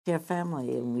share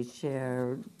family and we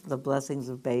share the blessings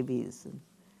of babies. And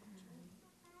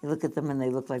you look at them and they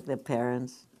look like their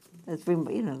parents. That's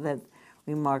that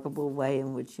remarkable way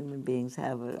in which human beings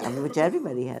have, which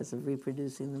everybody has, of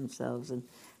reproducing themselves and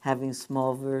having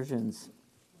small versions.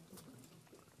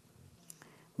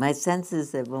 My sense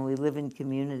is that when we live in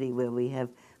community where we have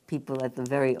people at the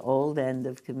very old end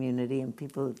of community and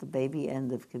people at the baby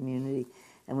end of community,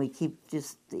 and we keep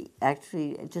just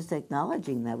actually just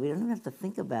acknowledging that, we don't even have to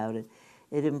think about it.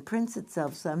 It imprints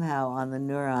itself somehow on the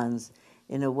neurons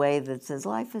in a way that says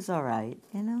life is all right,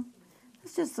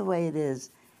 It's just the way it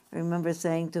is. I remember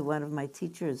saying to one of my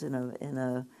teachers in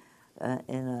a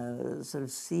sort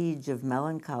of siege of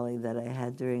melancholy that I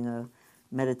had during a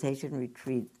meditation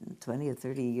retreat 20 or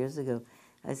 30 years ago,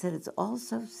 I said, it's all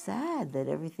so sad that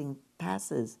everything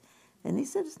passes. And he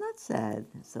said, it's not sad,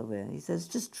 Sylvia. He said, it's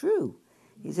just true.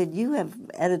 He said, you have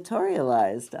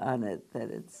editorialized on it that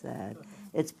it's sad.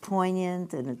 It's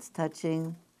poignant and it's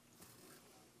touching.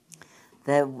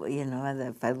 That,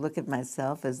 if I look at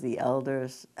myself as the elder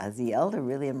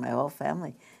really in my whole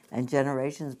family and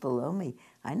generations below me,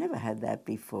 I never had that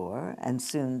before, and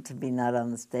soon to be not on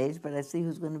the stage, but I see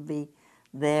who's going to be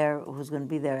there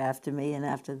after me and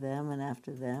after them and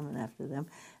after them and after them.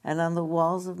 And on the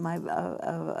walls of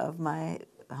my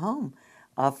home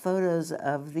are photos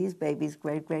of these babies'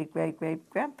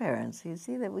 great-great-great-great-grandparents. You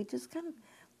see that we just kind of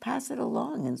pass it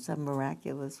along in some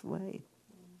miraculous way.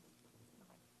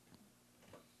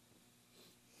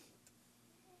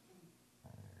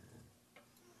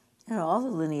 All the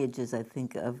lineages, I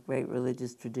think, of great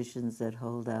religious traditions that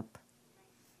hold up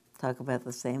talk about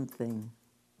the same thing.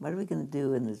 What are we going to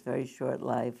do in this very short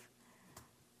life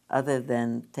other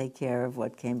than take care of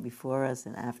what came before us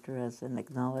and after us and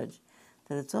acknowledge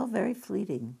that it's all very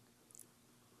fleeting?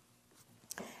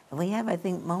 And we have, I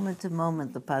think, moment to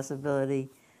moment, the possibility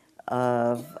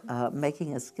of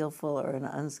making a skillful or an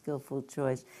unskillful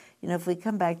choice. If we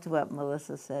come back to what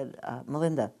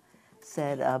Melinda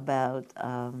said about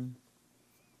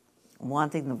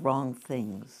wanting the wrong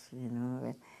things,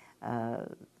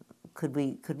 could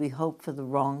we hope for the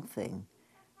wrong thing?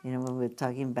 When we're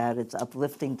talking about it's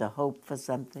uplifting to hope for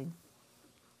something.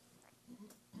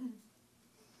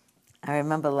 I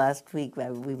remember last week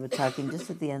we were talking, just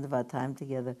at the end of our time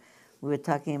together, we were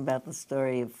talking about the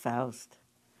story of Faust,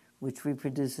 which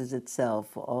reproduces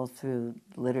itself all through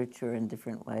literature in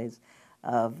different ways,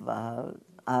 of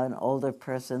an older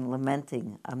person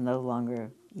lamenting, I'm no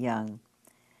longer young.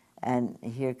 And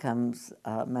here comes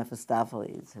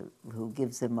Mephistopheles, who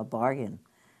gives him a bargain.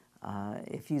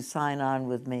 If you sign on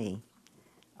with me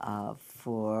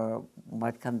for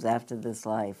what comes after this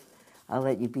life, I'll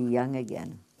let you be young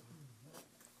again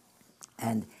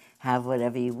and have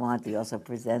whatever you want. He also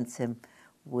presents him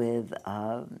with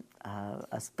a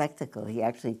spectacle. He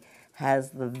actually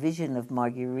has the vision of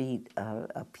Marguerite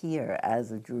appear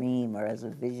as a dream or as a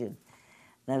vision.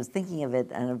 And I was thinking of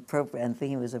it and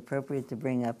thinking it was appropriate to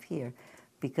bring up here,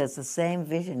 because the same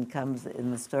vision comes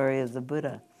in the story of the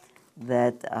Buddha,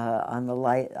 that on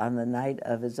the night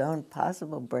of his own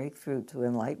possible breakthrough to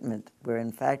enlightenment, where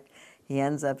in fact he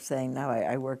ends up saying, no,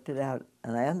 I worked it out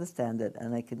and I understand it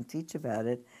and I can teach about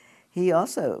it. He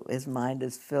also, his mind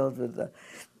is filled with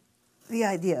the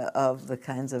idea of the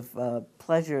kinds of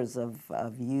pleasures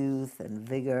of youth and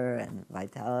vigor and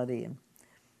vitality and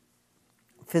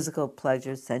physical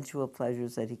pleasures, sensual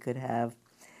pleasures that he could have,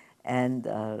 and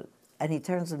he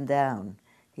turns them down.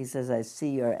 He says, I see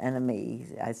your enemy,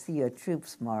 I see your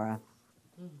troops, Mara,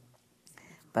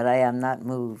 but I am not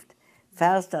moved.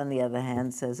 Faust, on the other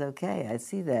hand, says, okay, I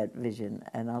see that vision,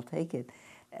 and I'll take it.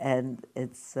 And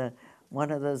it's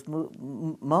one of those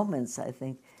moments, I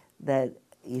think, that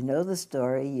you know the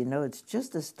story, you know it's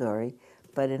just a story,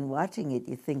 but in watching it,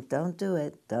 you think, don't do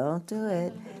it, don't do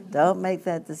it. Don't make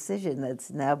that decision that's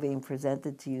now being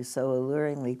presented to you so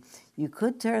alluringly. You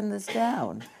could turn this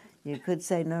down. You could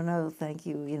say, no, thank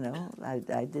you,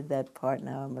 I did that part,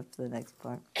 now I'm up to the next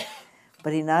part.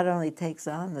 But he not only takes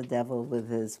on the devil with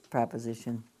his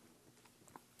proposition,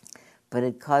 but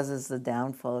it causes the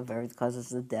downfall of everything, causes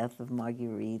the death of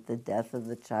Marguerite, the death of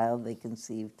the child they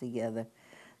conceived together.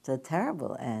 It's a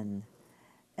terrible end.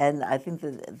 And I think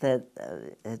that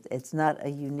it's not a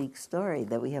unique story,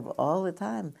 that we have all the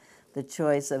time the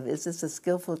choice of, is this a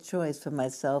skillful choice for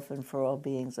myself and for all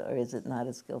beings, or is it not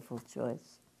a skillful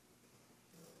choice?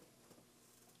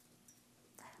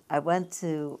 I went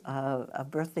to a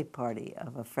birthday party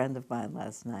of a friend of mine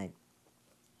last night.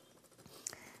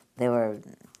 There were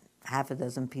half a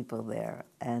dozen people there,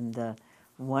 and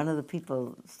one of the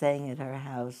people staying at her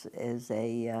house is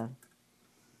a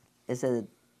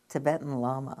Tibetan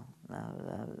Lama.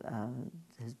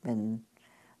 has been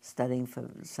studying for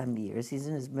some years. He's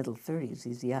in his middle 30s.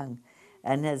 He's young.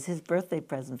 And as his birthday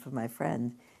present for my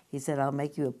friend, he said, I'll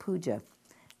make you a puja.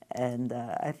 And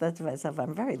I thought to myself,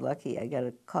 I'm very lucky. I got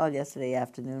a call yesterday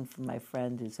afternoon from my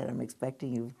friend who said, I'm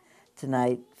expecting you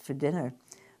tonight for dinner.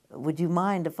 Would you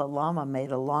mind if a lama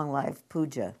made a long life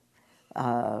puja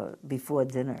before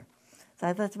dinner? So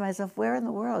I thought to myself, where in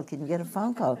the world can you get a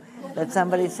phone call that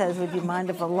somebody says, would you mind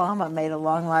if a lama made a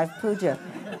long life puja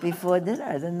before dinner?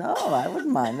 I said, no, I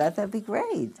wouldn't mind that. That'd be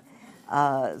great.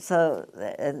 And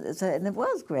it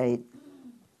was great.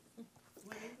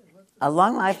 A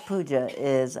long life puja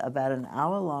is about an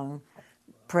hour-long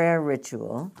prayer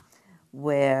ritual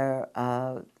where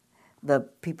the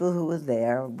people who were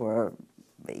there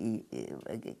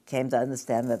came to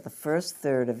understand that the first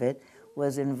third of it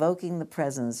was invoking the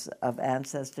presence of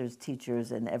ancestors,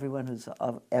 teachers, and everyone who's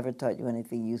ever taught you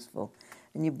anything useful.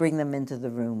 And you bring them into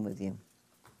the room with you.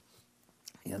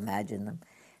 You imagine them.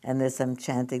 And there's some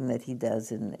chanting that he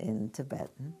does in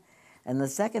Tibetan. And the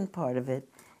second part of it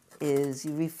is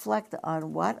you reflect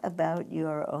on what about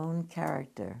your own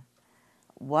character.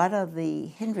 What are the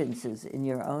hindrances in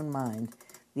your own mind?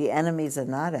 The enemies are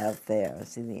not out there.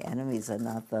 See, the enemies are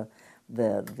not the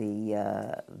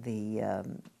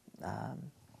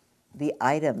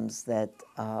items that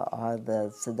are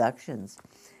the seductions,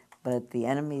 but the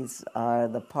enemies are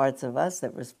the parts of us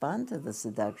that respond to the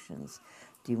seductions.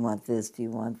 Do you want this? Do you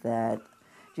want that? Do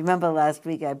you remember last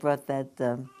week I brought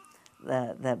that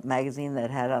magazine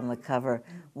that had on the cover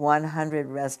 100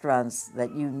 restaurants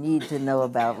that you need to know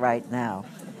about right now?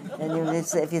 And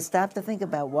if you stop to think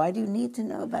about why do you need to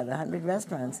know about 100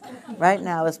 restaurants right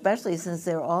now, especially since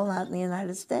they're all not in the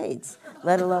United States,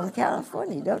 let alone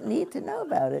California, you don't need to know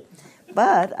about it.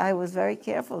 But I was very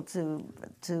careful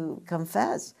to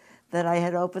confess that I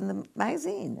had opened the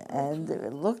magazine and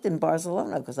looked in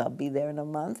Barcelona because I'll be there in a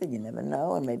month and you never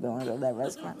know, and maybe I want to go to that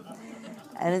restaurant.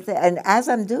 And as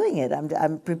I'm doing it,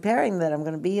 I'm preparing that I'm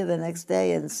going to be here the next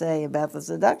day and say about the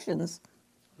seductions.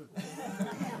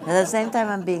 At the same time,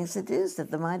 I'm being seduced. That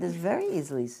the mind is very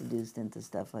easily seduced into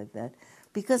stuff like that,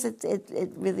 because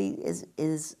it really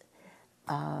is.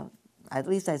 At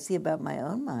least I see about my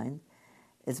own mind.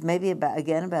 It's maybe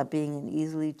about being an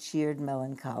easily cheered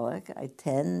melancholic. I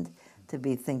tend to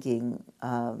be thinking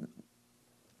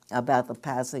about the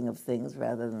passing of things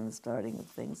rather than the starting of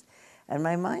things. And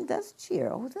my mind does cheer.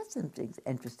 Oh, that's something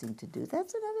interesting to do.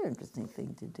 That's another interesting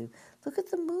thing to do. Look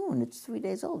at the moon. It's 3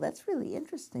 days old. That's really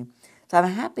interesting. So I'm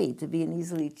happy to be an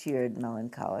easily cheered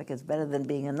melancholic. It's better than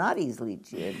being a not easily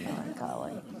cheered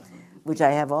melancholic, which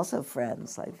I have also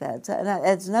friends like that. So, and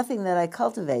it's nothing that I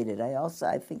cultivated.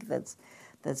 I think that's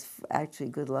actually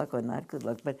good luck or not good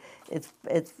luck. But it's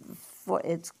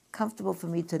comfortable for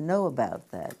me to know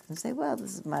about that and say, well,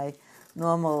 this is my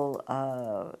normal.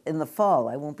 In the fall,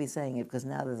 I won't be saying it because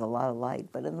now there's a lot of light,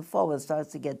 but in the fall when it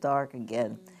starts to get dark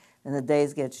again and the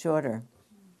days get shorter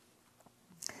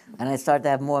and I start to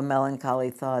have more melancholy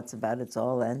thoughts about it's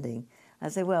all ending, I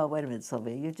say, well, wait a minute,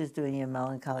 Sylvia, you're just doing your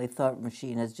melancholy thought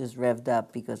machine has just revved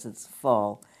up because it's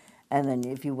fall. And then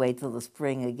if you wait till the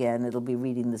spring again, it'll be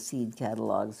reading the seed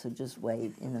catalog, so just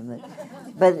wait.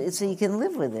 But so you can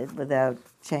live with it without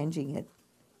changing it.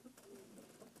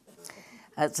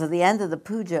 So the end of the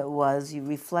puja was you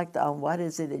reflect on what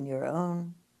is it in your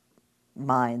own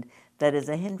mind that is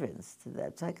a hindrance to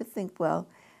that. So I could think, well,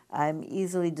 I'm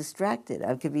easily distracted.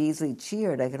 I could be easily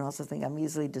cheered. I can also think I'm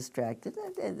easily distracted.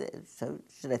 So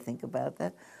should I think about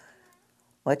that?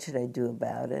 What should I do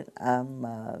about it?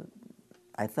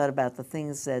 I thought about the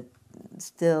things that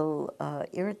still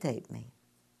irritate me,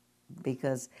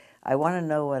 because I want to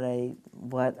know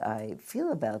what I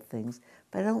feel about things,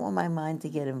 but I don't want my mind to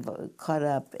get caught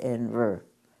up in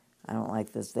I don't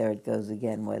like this. There it goes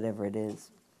again. Whatever it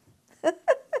is.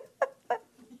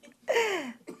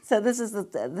 So this is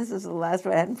the last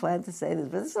word. I hadn't planned to say this,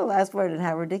 but this is the last word in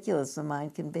how ridiculous the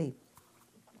mind can be.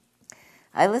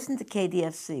 I listen to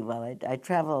KDFC. Well, I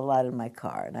travel a lot in my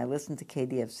car, and I listen to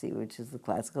KDFC, which is the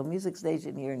classical music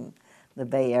station here in the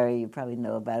Bay Area. You probably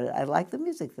know about it. I like the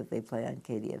music that they play on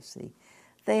KDFC.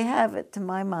 They have, to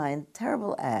my mind,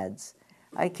 terrible ads.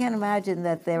 I can't imagine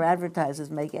that their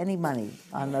advertisers make any money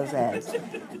on those ads.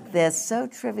 They're so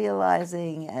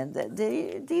trivializing, and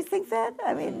do you think that?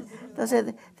 I mean,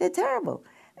 they're terrible.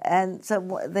 And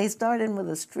so they start in with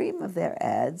a stream of their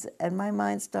ads, and my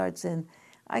mind starts in,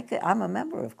 I'm a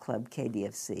member of Club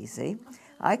KDFC, see?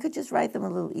 I could just write them a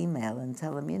little email and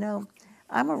tell them,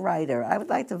 I'm a writer. I would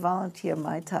like to volunteer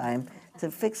my time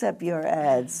to fix up your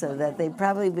ads so that they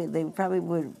probably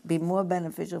would be more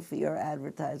beneficial for your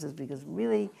advertisers, because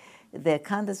really they're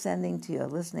condescending to your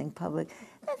listening public.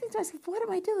 I think to myself, what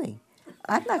am I doing?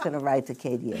 I'm not going to write to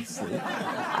KDFC.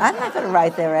 I'm not going to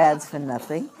write their ads for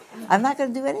nothing. I'm not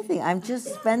going to do anything. I'm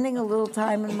just spending a little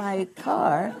time in my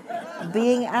car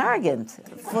being arrogant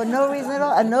for no reason at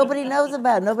all. And nobody knows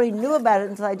about it. Nobody knew about it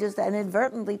until I just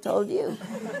inadvertently told you.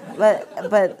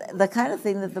 But the kind of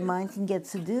thing that the mind can get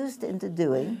seduced into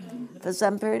doing for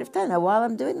some period of time. Now, while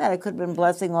I'm doing that, I could have been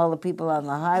blessing all the people on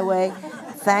the highway,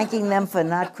 thanking them for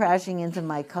not crashing into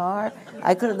my car.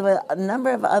 I could have done a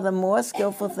number of other more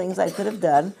skillful things I could have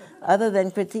done other than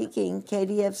critiquing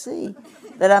KDFC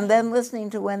that I'm then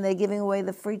listening to when they're giving away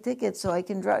the free tickets so I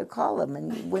can call them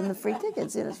and win the free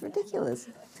tickets. It's ridiculous.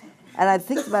 And I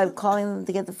think about calling them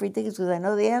to get the free tickets because I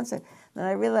know the answer. Then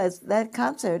I realized that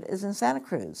concert is in Santa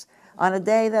Cruz on a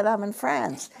day that I'm in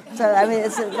France. So, I mean,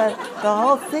 the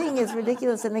whole thing is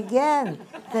ridiculous. And again,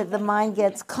 that the mind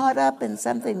gets caught up in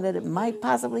something that it might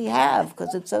possibly have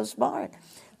because it's so smart.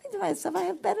 I think to myself, I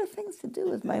have better things to do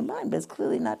with my mind, but it's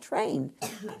clearly not trained.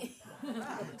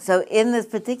 So in this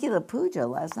particular puja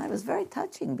last night, it was very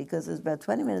touching because there's about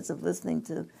 20 minutes of listening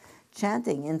to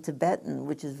chanting in Tibetan,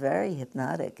 which is very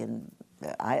hypnotic, and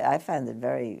I find it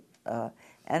very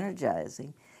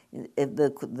energizing. If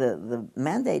the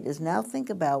mandate is now think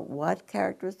about what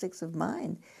characteristics of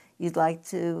mind you'd like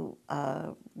to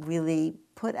really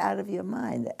put out of your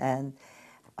mind. And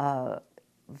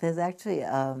there's actually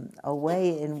a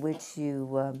way in which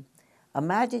you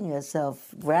imagine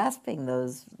yourself grasping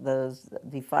those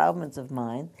defilements of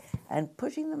mind and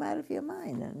pushing them out of your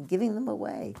mind and giving them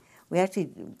away. We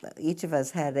actually, each of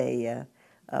us had a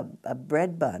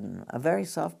bread bun, a very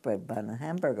soft bread bun, a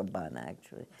hamburger bun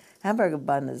actually. Hamburger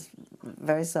bun is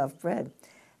very soft bread.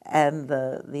 And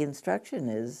the instruction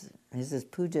is, here's this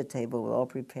puja table all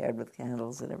prepared with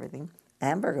candles and everything,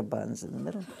 hamburger buns in the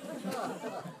middle.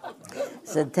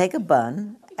 So take a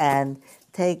bun and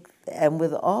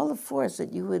with all the force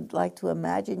that you would like to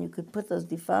imagine, you could put those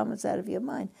defilements out of your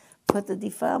mind. Put the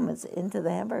defilements into the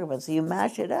hamburger bun. So you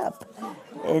mash it up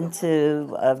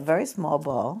into a very small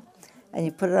ball, and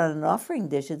you put it on an offering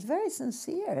dish. It's very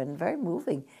sincere and very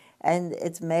moving. And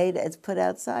it's put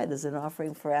outside as an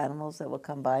offering for animals that will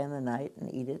come by in the night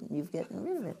and eat it, and you've gotten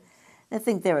rid of it. I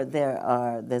think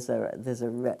there's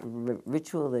a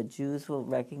ritual that Jews will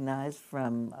recognize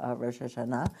from Rosh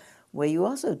Hashanah, where you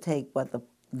also take what the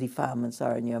defilements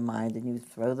are in your mind and you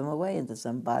throw them away into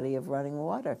some body of running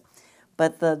water.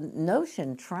 But the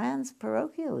notion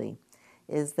transparochially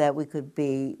is that we could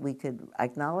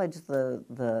acknowledge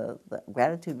the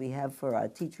gratitude we have for our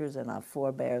teachers and our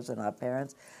forebears and our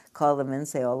parents, call them in,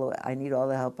 say, I need all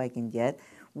the help I can get.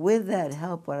 With that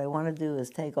help, what I want to do is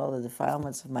take all the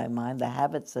defilements of my mind, the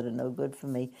habits that are no good for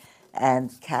me, and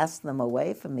cast them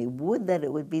away from me. Would that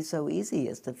it would be so easy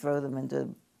as to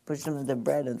push them into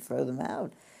bread and throw them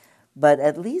out. But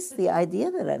at least the idea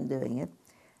that I'm doing it,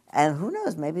 and who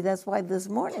knows, maybe that's why this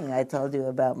morning I told you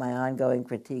about my ongoing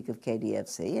critique of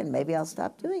KDFC, and maybe I'll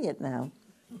stop doing it now.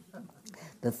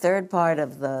 The third part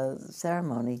of the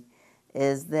ceremony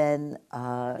is then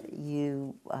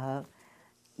you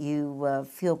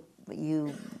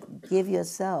give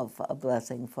yourself a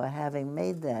blessing for having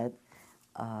made that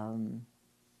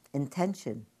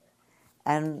intention,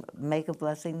 and make a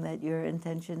blessing that your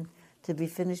intention to be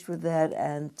finished with that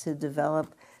and to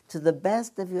develop to the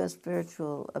best of your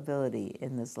spiritual ability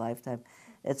in this lifetime.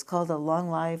 It's called a long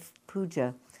life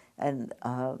puja, and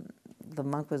the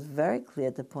monk was very clear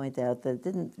to point out that it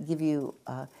didn't give you,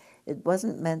 it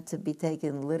wasn't meant to be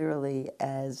taken literally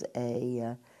as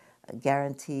a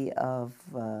guarantee of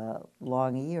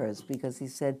long years, because he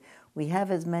said, we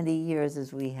have as many years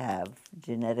as we have,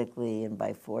 genetically and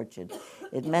by fortune.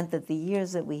 It meant that the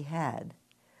years that we had,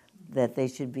 that they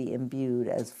should be imbued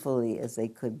as fully as they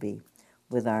could be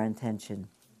with our intention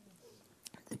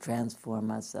to transform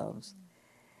ourselves.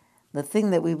 The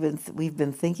thing that we've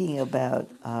been thinking about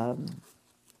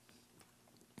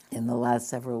in the last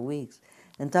several weeks,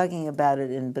 and talking about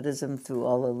it in Buddhism through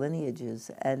all the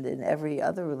lineages and in every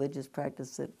other religious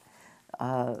practice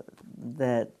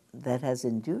that has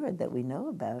endured, that we know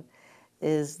about,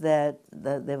 is that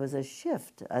there was a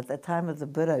shift at the time of the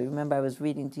Buddha. Remember, I was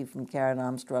reading to you from Karen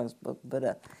Armstrong's book,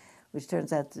 Buddha, which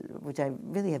I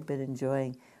really have been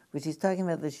enjoying, which he's talking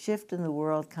about the shift in the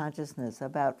world consciousness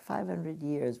about 500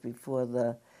 years before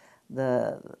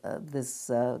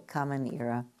this common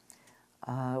era,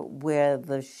 where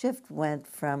the shift went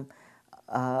from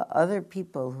other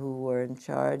people who were in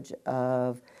charge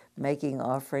of making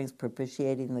offerings,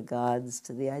 propitiating the gods,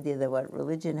 to the idea that what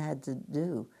religion had to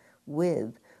do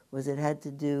with was it had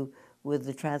to do with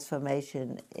the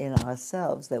transformation in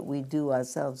ourselves, that we do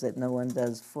ourselves, that no one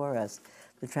does for us.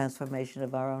 the transformation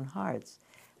of our own hearts.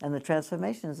 And the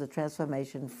transformation is a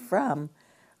transformation from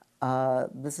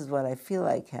this is what I feel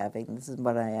like having, this is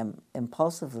what I am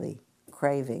impulsively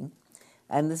craving,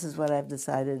 and this is what I've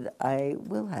decided I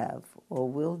will have or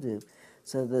will do.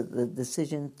 So the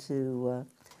decision to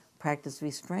practice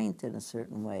restraint in a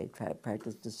certain way,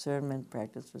 practice discernment,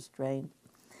 practice restraint.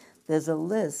 There's a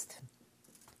list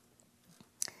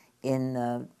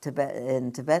in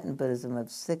Tibetan Buddhism of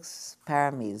 6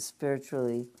 paramis,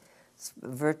 spiritually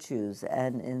virtues,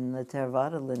 and in the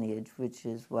Theravada lineage, which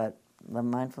is what the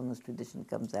mindfulness tradition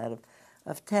comes out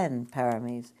of 10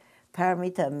 paramis.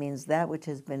 Paramita means that which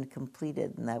has been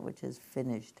completed and that which is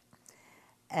finished.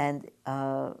 And there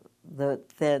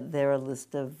are a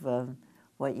list of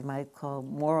what you might call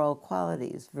moral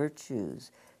qualities, virtues,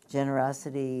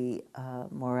 generosity,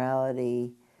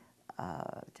 morality,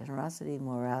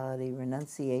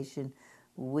 renunciation,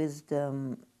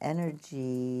 wisdom,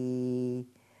 energy,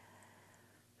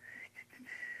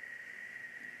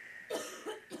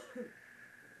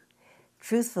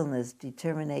 truthfulness,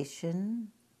 determination,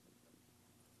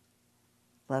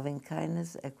 loving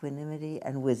kindness, equanimity,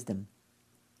 and wisdom.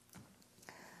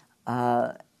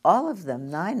 All of them,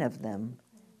 9 of them,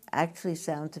 actually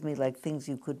sound to me like things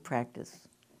you could practice.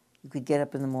 You could get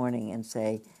up in the morning and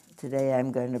say, today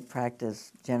I'm going to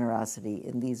practice generosity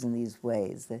in these and these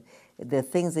ways. They're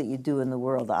things that you do in the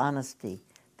world, honesty.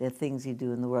 They're things you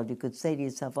do in the world. You could say to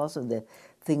yourself also, they're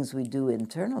things we do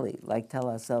internally, like tell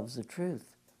ourselves the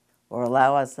truth, or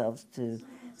allow ourselves to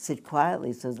sit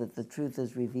quietly so that the truth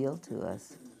is revealed to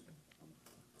us.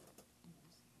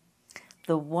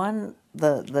 The line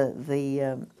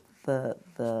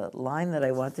that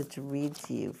I wanted to read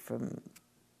to you from,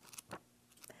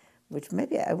 which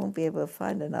maybe I won't be able to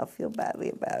find and I'll feel badly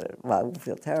about it. Well, I won't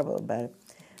feel terrible about it.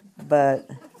 But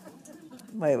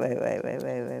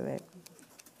wait.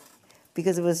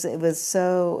 Because it was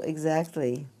so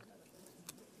exactly.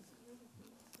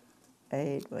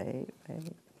 Wait.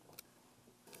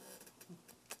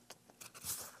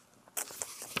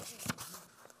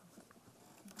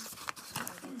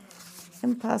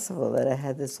 Impossible that I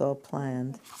had this all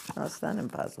planned. No, it's not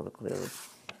impossible, clearly.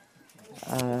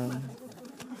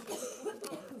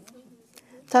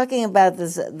 Talking about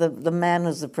this, the man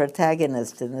who's the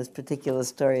protagonist in this particular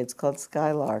story, it's called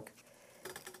Skylark,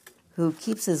 who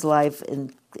keeps his life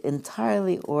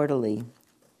entirely orderly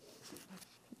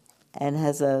and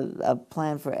has a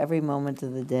plan for every moment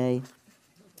of the day.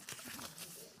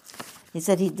 He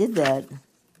said he did that.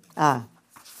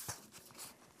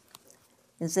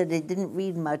 He said he didn't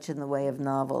read much in the way of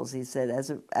novels. He said,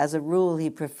 as a rule,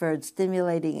 he preferred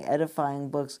stimulating, edifying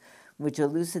books which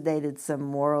elucidated some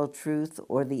moral truth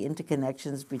or the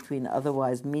interconnections between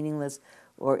otherwise meaningless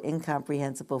or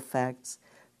incomprehensible facts.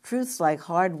 Truths like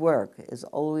hard work is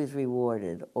always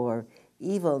rewarded, or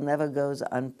evil never goes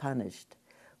unpunished.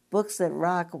 Books that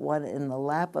rock one in the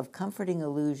lap of comforting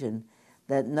illusion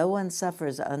that no one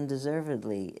suffers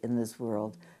undeservedly in this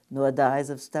world, nor dies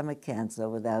of stomach cancer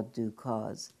without due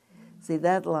cause. See,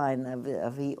 that line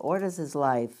of he orders his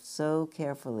life so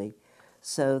carefully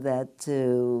so that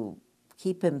to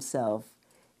keep himself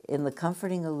in the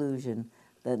comforting illusion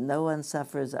that no one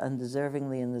suffers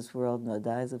undeservingly in this world, nor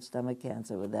dies of stomach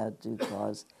cancer without due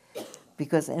cause.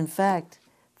 Because, in fact,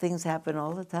 things happen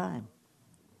all the time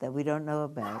that we don't know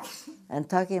about. And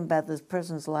talking about this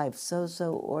person's life,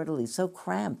 so orderly, so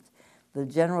cramped, the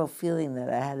general feeling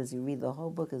that I had as you read the whole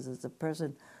book is it's a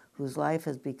person whose life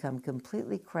has become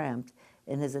completely cramped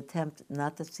in his attempt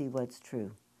not to see what's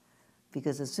true.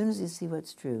 Because as soon as you see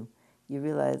what's true, you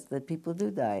realize that people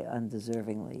do die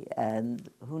undeservingly, and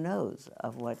who knows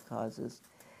of what causes.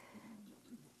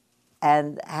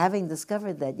 And having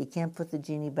discovered that, you can't put the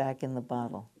genie back in the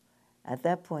bottle. At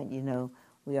that point, you know,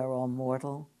 we are all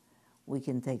mortal. We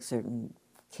can take certain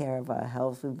care of our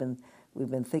health. We've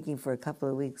been thinking for a couple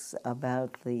of weeks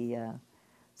about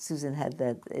Susan had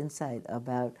that insight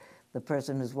about the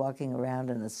person who's walking around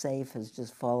and a safe has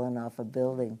just fallen off a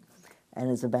building and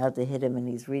is about to hit him, and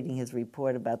he's reading his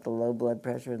report about the low blood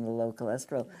pressure and the low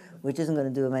cholesterol, which isn't going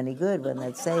to do him any good when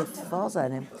that safe falls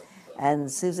on him. And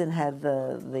Susan had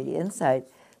the insight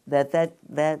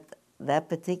that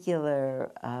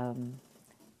particular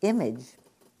image,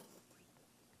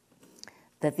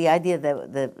 that the idea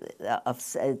that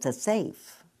it's a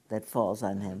safe that falls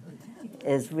on him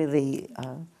is really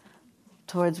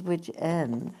towards which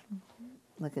end.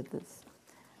 Look at this.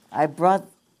 I brought,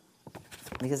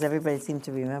 because everybody seemed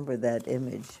to remember that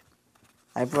image,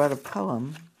 I brought a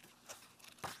poem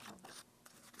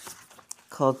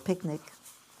called Picnic,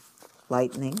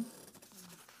 Lightening.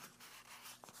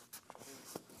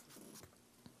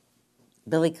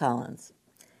 Billy Collins.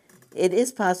 It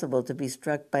is possible to be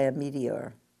struck by a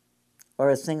meteor or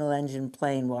a single-engine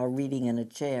plane while reading in a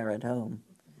chair at home.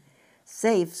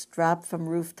 Safes drop from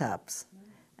rooftops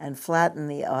and flatten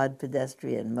the odd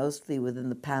pedestrian, mostly within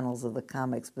the panels of the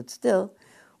comics, but still,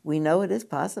 we know it is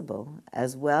possible,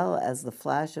 as well as the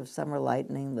flash of summer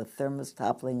lightning, the thermos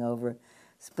toppling over,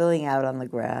 spilling out on the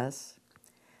grass.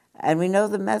 And we know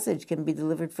the message can be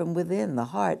delivered from within the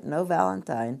heart. No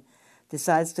Valentine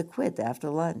decides to quit after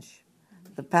lunch.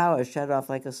 The power shut off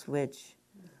like a switch.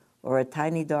 Or a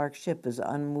tiny dark ship is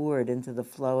unmoored into the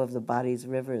flow of the body's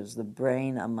rivers, the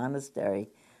brain a monastery,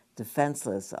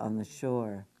 defenseless on the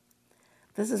shore.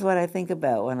 This is what I think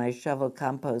about when I shovel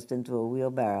compost into a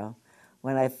wheelbarrow,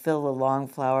 when I fill the long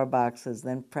flower boxes,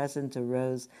 then press into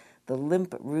rows the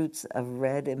limp roots of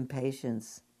red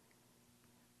impatience.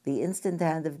 The instant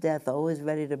hand of death, always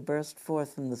ready to burst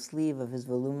forth from the sleeve of his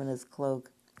voluminous cloak.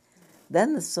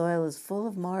 Then the soil is full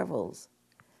of marvels,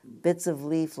 bits of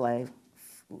leaf like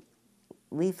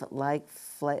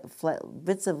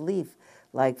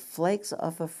flakes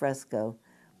off a fresco,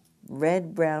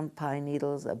 red-brown pine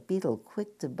needles, a beetle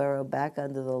quick to burrow back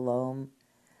under the loam.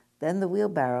 Then the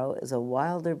wheelbarrow is a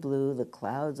wilder blue, the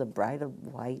clouds a brighter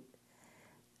white,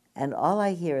 and all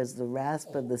I hear is the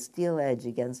rasp of the steel edge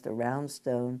against a round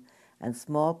stone and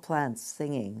small plants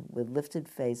singing with lifted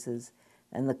faces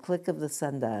and the click of the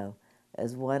sundial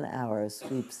as 1 hour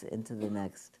sweeps into the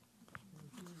next.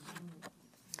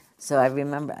 So I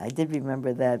did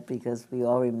remember that because we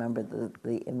all remember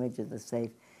the image of the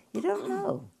safe. You don't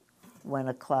know when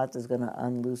a clot is going to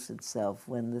unloose itself,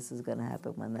 when this is going to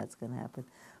happen, when that's going to happen.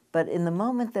 But in the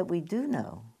moment that we do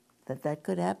know that that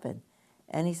could happen,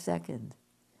 any second,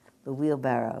 the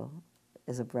wheelbarrow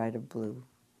is a brighter blue,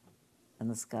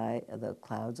 and the sky, the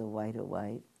clouds are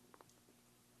white.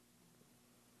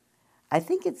 I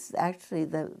think it's actually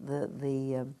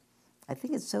I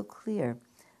think it's so clear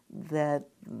that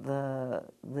the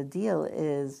deal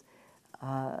is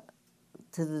to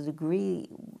the degree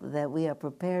that we are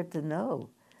prepared to know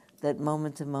that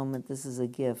moment to moment this is a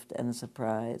gift and a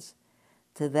surprise,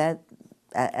 to that,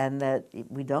 and that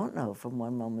we don't know from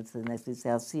one moment to the next. We say,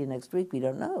 I'll see you next week. We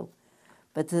don't know.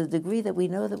 But to the degree that we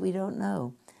know that we don't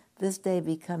know, this day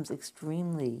becomes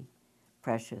extremely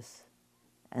precious,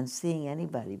 and seeing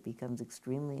anybody becomes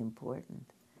extremely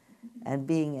important. And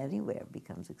being anywhere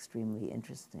becomes extremely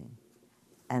interesting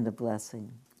and a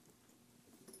blessing.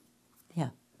 Yeah.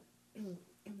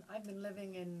 I've been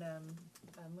living in a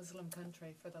Muslim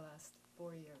country for the last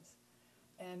 4 years,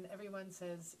 and everyone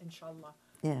says, Inshallah.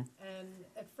 Yeah. And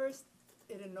at first,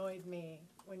 it annoyed me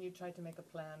when you try to make a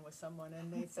plan with someone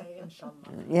and they say, Inshallah.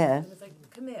 Yeah. And it's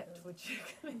like, commit, which you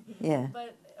commit. Yeah.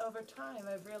 But over time,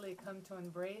 I've really come to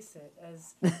embrace it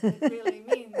as it really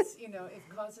means, if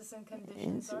causes and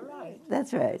conditions are right.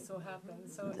 That's right. This will happen.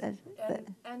 So,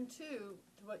 and two,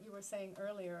 to what you were saying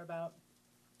earlier about,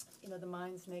 the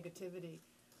mind's negativity.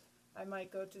 I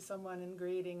might go to someone in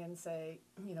greeting and say,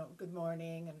 good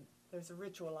morning, and there's a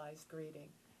ritualized greeting.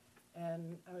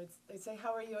 And they'd say,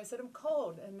 how are you? I said, I'm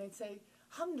cold. And they'd say,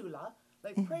 Alhamdulillah,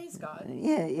 like praise God.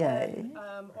 Yeah. And,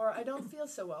 or I don't feel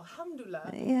so well.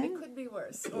 Alhamdulillah, Yeah. it could be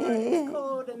worse. Or it's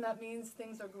cold and that means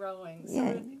things are growing. So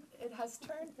Yeah. it has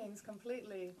turned things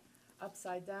completely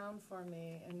upside down for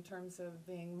me in terms of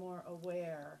being more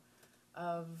aware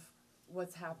of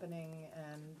what's happening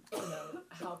and,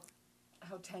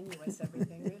 how tenuous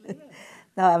everything really is.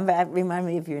 Now, remind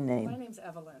me of your name. My name's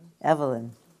Evelyn.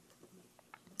 Evelyn.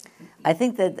 I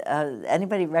think that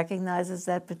anybody recognizes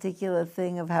that particular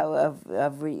thing of how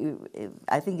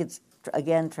I think it's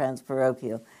again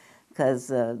transparochial,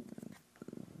 because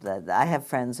I have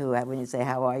friends who, when you say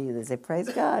how are you, they say praise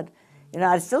God.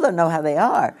 I still don't know how they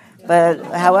are, but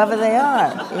however they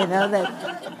are,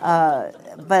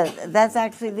 but that's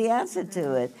actually the answer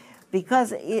to it,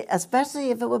 because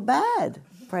especially if it were bad,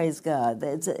 praise God.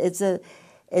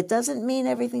 It doesn't mean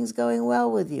everything's going well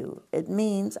with you. It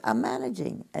means I'm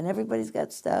managing, and everybody's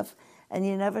got stuff, and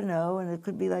you never know, and it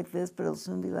could be like this, but it'll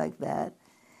soon be like that.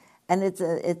 And it's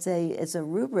a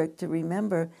rubric to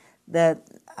remember that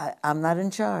I'm not in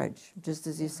charge, just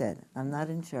as you said. I'm not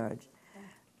in charge.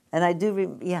 And I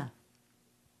do, yeah.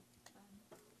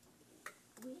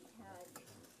 We had,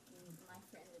 my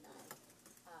friend and I,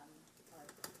 are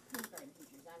kindergarten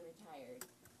teachers. I'm retired,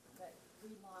 but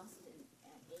we lost an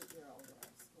 8-year-old at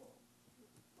our school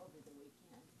over the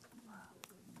weekend. Wow.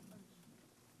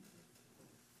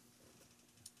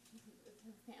 She was with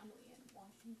her family in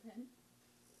Washington.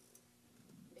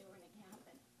 They were in a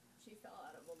cabin. She fell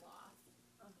out of a loft,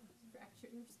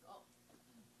 fractured her skull.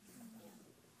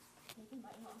 Taken by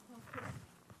the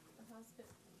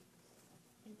hospital,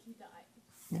 and she died.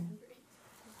 2nd grade.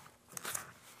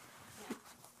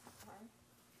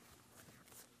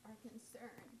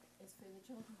 concern is for the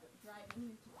children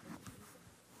driving here today.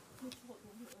 Two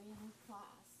children who were in his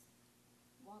class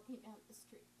walking down the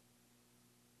street.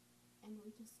 And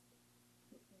we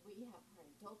have our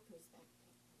adult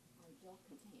perspective, our adult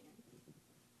container.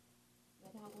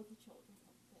 But how will the children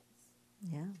have this?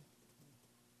 Yeah.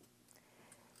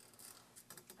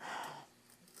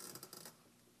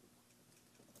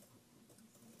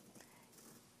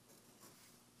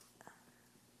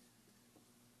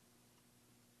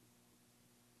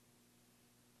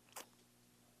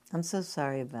 I'm so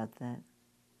sorry about that.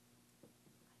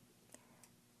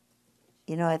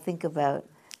 You know, I think about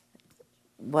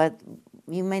what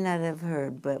you may not have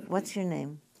heard, but what's your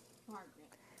name? Margaret.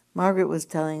 Margaret was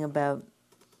telling about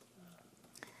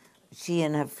she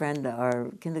and her friend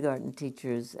are kindergarten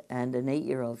teachers, and an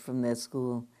 8-year-old from their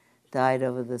school died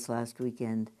over this last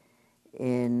weekend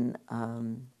in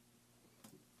an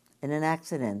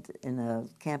accident in a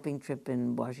camping trip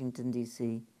in Washington,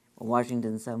 D.C., or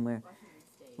Washington somewhere.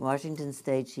 Washington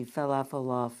State. She fell off a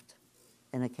loft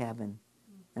in a cabin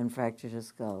and fractured her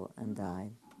skull and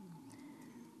died.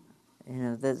 You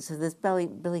know, so this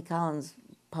Billy Collins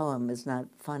poem is not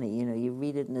funny. You know, you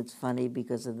read it and it's funny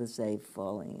because of the safe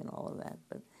falling and all of that.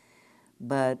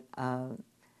 But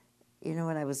you know,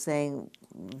 when I was saying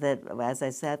that, as I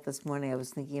sat this morning, I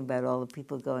was thinking about all the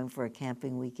people going for a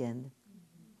camping weekend.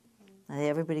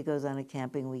 Everybody goes on a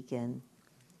camping weekend,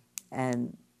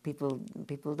 and people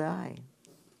die.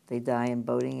 They die in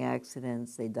boating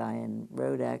accidents. They die in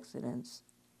road accidents.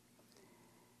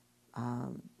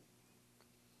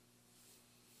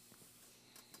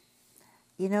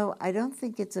 You know, I don't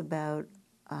think it's about,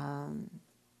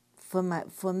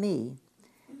 for me,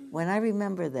 when I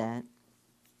remember that,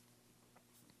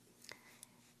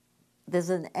 there's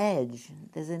an edge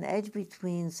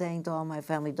between saying to all my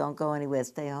family, don't go anywhere,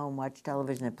 stay home, watch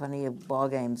television, there are plenty of ball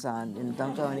games on, and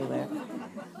don't go anywhere.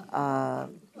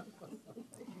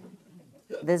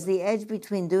 There's the edge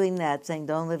between doing that, saying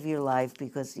don't live your life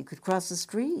because you could cross the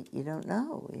street, you don't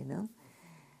know, you know,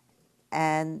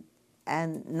 and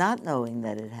not knowing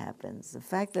that it happens. The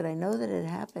fact that I know that it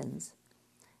happens,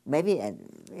 maybe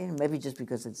just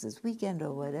because it's this weekend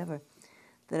or whatever,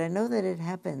 that I know that it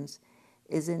happens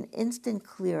is an instant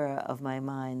clearer of my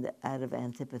mind out of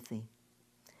antipathy.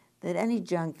 That any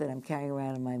junk that I'm carrying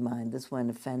around in my mind, this one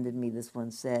offended me, this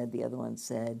one said, the other one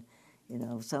said, you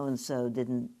know, so-and-so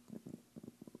didn't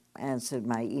answer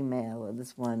my email, or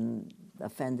this one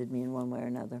offended me in one way or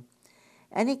another.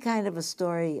 Any kind of a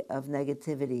story of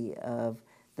negativity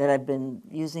that I've been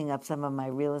using up some of my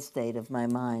real estate of my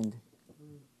mind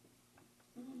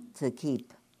to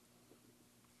keep.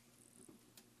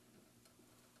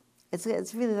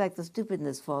 It's really like the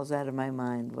stupidness falls out of my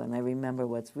mind when I remember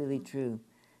what's really true.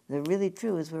 The really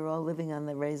true is we're all living on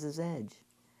the razor's edge.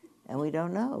 And we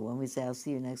don't know when we say, I'll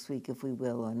see you next week if we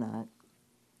will or not.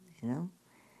 You know?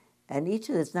 And each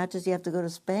of it's not just you have to go to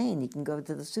Spain. You can go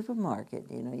to the supermarket.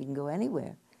 You know, you can go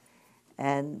anywhere.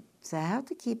 And so I have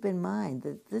to keep in mind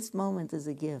that this moment is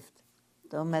a gift.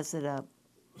 Don't mess it up.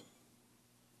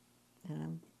 You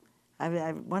know?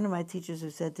 One of my teachers who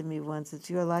said to me once, it's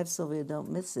your life, Sylvia, don't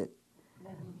miss it.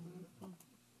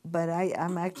 But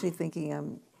I'm actually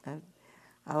thinking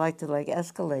I like to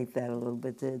escalate that a little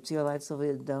bit. It's your life,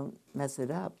 Sylvia, don't mess it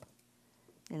up.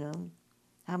 You know,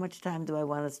 how much time do I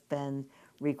want to spend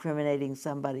recriminating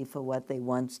somebody for what they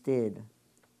once did?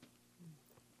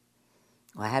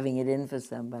 Or having it in for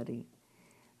somebody.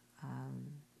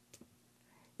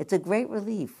 It's a great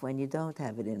relief when you don't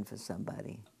have it in for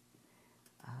somebody.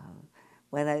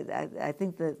 When I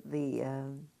think that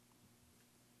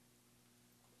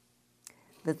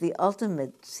the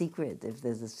ultimate secret, if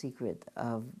there's a secret,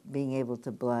 of being able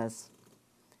to bless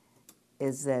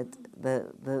is that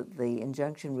the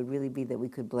injunction would really be that we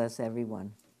could bless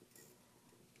everyone.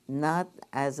 Not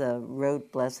as a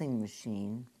rote blessing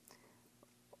machine,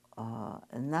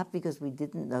 and not because we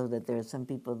didn't know that there are some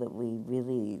people that we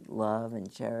really love and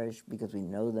cherish because we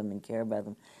know them and care about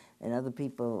them, and other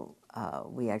people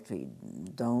we actually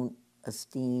don't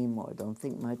esteem or don't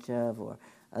think much of, or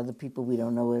other people we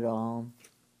don't know at all.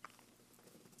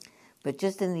 But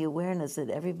just in the awareness that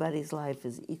everybody's life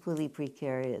is equally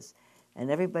precarious, and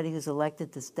everybody who's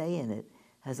elected to stay in it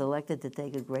has elected to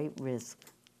take a great risk.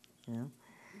 You know,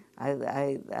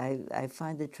 I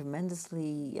find it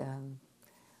tremendously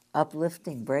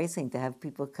uplifting, bracing to have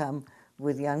people come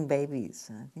with young babies.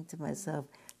 And I think to myself,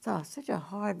 it's such a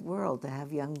hard world to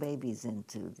have young babies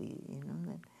into.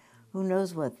 Who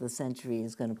knows what the century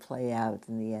is going to play out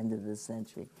in the end of this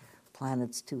century.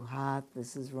 Planet's too hot,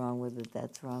 this is wrong with it,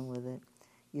 that's wrong with it.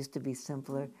 Used to be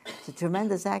simpler. It's a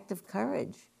tremendous act of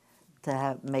courage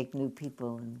to make new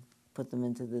people and put them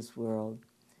into this world.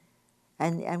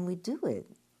 And we do it.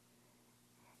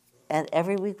 And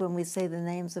every week when we say the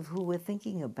names of who we're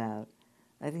thinking about,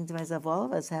 I think to myself, all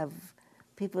of us have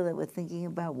people that we're thinking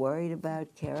about, worried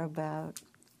about, care about,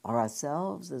 or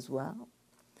ourselves as well.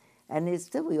 And it's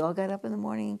still, we all got up in the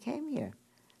morning and came here.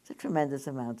 It's a tremendous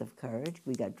amount of courage.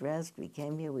 We got dressed, we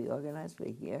came here, we organized,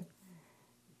 we're here.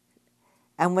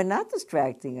 And we're not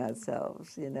distracting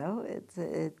ourselves, you know.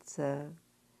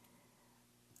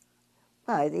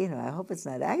 Well, you know, I hope it's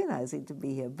not agonizing to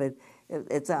be here, but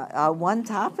it's our one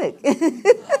topic.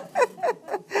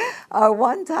 Our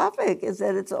one topic is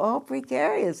that it's all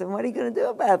precarious, and what are you going to do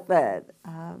about that?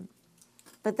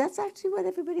 But that's actually what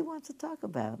everybody wants to talk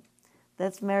about.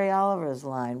 That's Mary Oliver's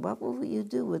line. What will you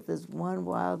do with this one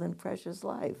wild and precious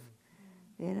life?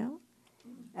 You know?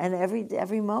 And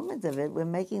every moment of it, we're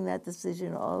making that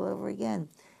decision all over again.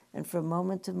 And from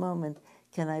moment to moment,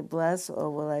 can I bless or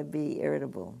will I be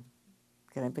irritable?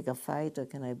 Can I pick a fight or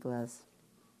can I bless?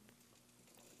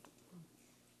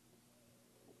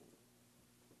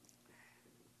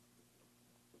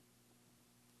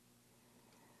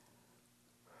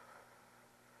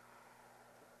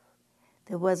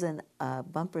 There was a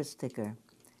bumper sticker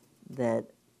that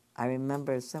I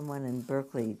remember someone in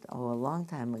Berkeley, a long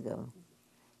time ago,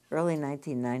 early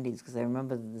 1990s, because I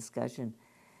remember the discussion,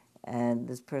 and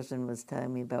this person was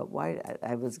telling me about why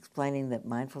I was explaining that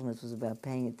mindfulness was about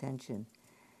paying attention.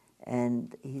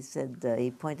 And he said,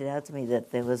 he pointed out to me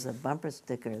that there was a bumper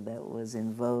sticker that was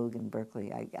in vogue in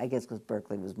Berkeley, I guess because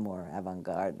Berkeley was more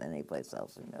avant-garde than any place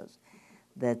else, who knows,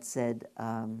 that said,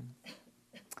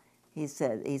 he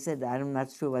said, I'm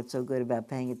not sure what's so good about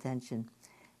paying attention.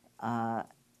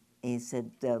 He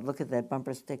said, look at that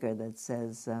bumper sticker that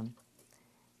says,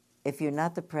 if you're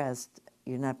not depressed,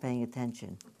 you're not paying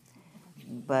attention.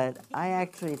 But I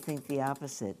actually think the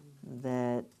opposite,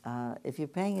 that if you're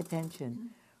paying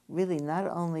attention, really not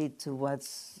only to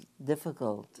what's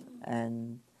difficult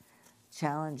and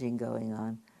challenging going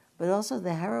on, but also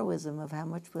the heroism of how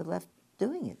much we're left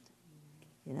doing it,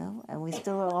 you know? And we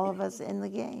still are all of us in the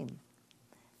game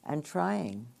and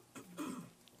trying.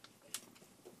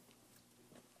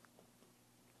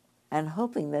 And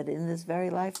hoping that in this very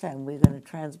lifetime we're going to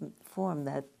transform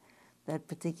that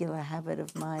particular habit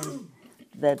of mind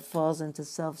that falls into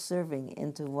self-serving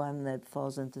into one that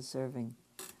falls into serving,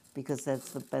 because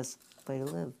that's the best way to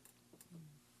live.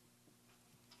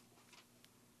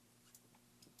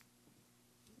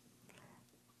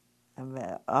 I'm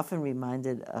often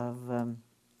reminded of, I'm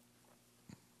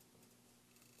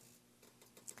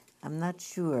not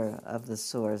sure of the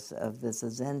source of this, a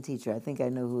Zen teacher. I think I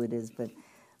know who it is, but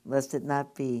lest it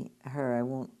not be her, I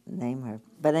won't name her.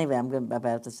 But anyway, I'm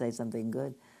about to say something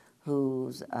good,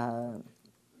 who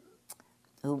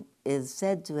is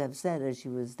said to have said as she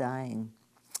was dying,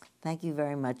 "Thank you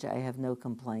very much, I have no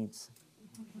complaints."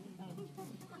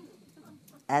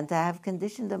 And to have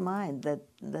conditioned a mind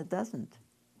that doesn't,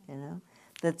 you know,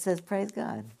 that says, praise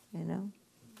God, you know,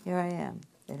 here I am,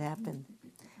 it happened.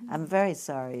 I'm very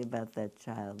sorry about that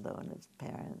child, though, and its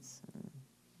parents.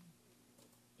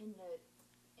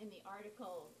 In the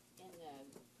article in the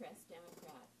Press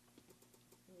Democrat,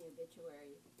 in the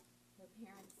obituary, her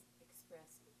parents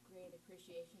expressed great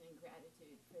appreciation and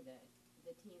gratitude for the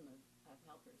team of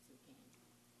helpers who came,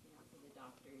 you know, for the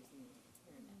doctors and the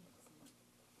paramedics.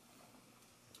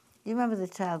 You remember the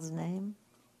child's name?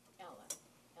 Ella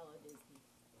Disney.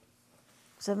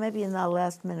 So maybe in our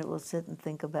last minute we'll sit and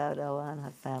think about Ella and her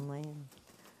family and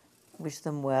wish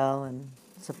them well and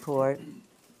support.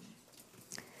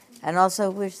 And also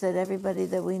wish that everybody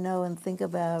that we know and think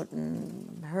about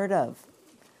and heard of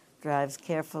drives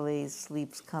carefully,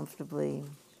 sleeps comfortably,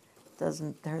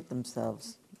 doesn't hurt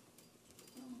themselves.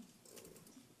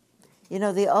 You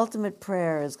know, the ultimate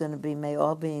prayer is going to be, may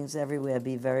all beings everywhere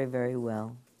be very, very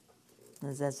well.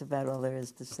 Because that's about all there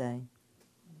is to say.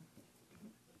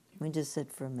 We just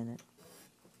sit for a minute.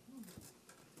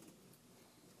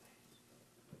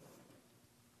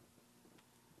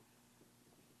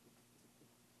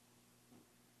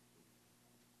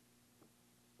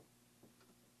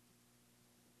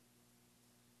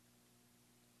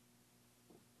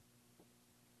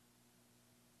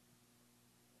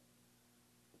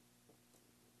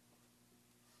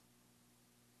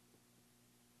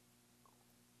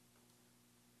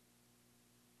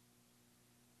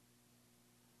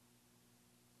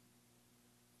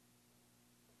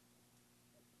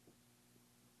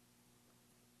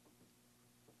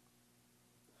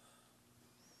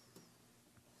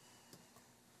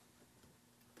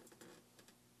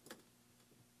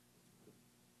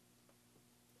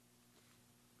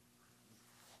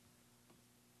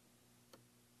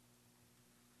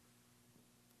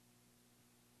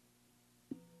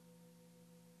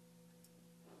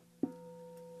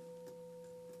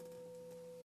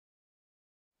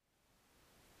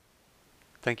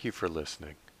 Thank you for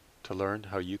listening. To learn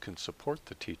how you can support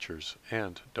the teachers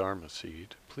and Dharma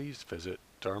Seed, please visit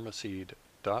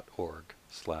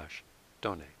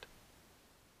dharmaseed.org/donate.